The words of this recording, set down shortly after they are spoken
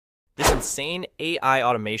This insane AI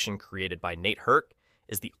automation created by Nate Herk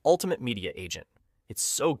is the ultimate media agent. It's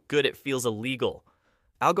so good it feels illegal.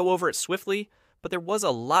 I'll go over it swiftly, but there was a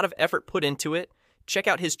lot of effort put into it. Check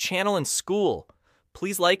out his channel and Skool.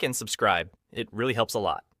 Please like and subscribe. It really helps a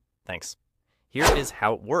lot. Thanks. Here is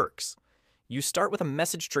how it works. You start with a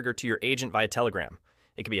message trigger to your agent via Telegram.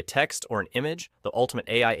 It could be a text or an image. The ultimate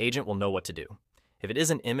AI agent will know what to do. If it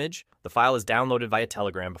is an image, the file is downloaded via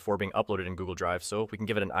Telegram before being uploaded in Google Drive, so we can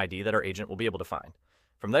give it an ID that our agent will be able to find.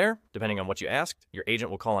 From there, depending on what you asked, your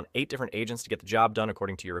agent will call on 8 different agents to get the job done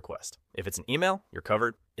according to your request. If it's an email, you're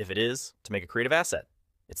covered. If it is, to make a creative asset,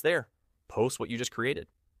 it's there. Post what you just created.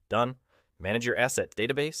 Done. Manage your asset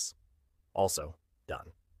database. Also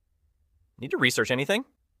done. Need to research anything?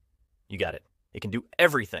 You got it. It can do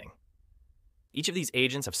everything. Each of these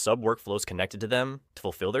agents have sub-workflows connected to them to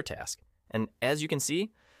fulfill their task. And as you can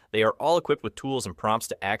see, they are all equipped with tools and prompts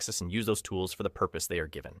to access and use those tools for the purpose they are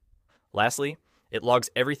given. Lastly, it logs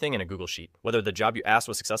everything in a Google Sheet, whether the job you asked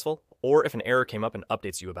was successful or if an error came up and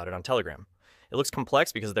updates you about it on Telegram. It looks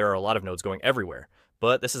complex because there are a lot of nodes going everywhere,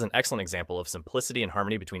 but this is an excellent example of simplicity and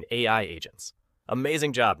harmony between AI agents.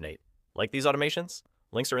 Amazing job, Nate. Like these automations?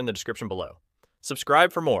 Links are in the description below.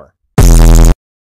 Subscribe for more.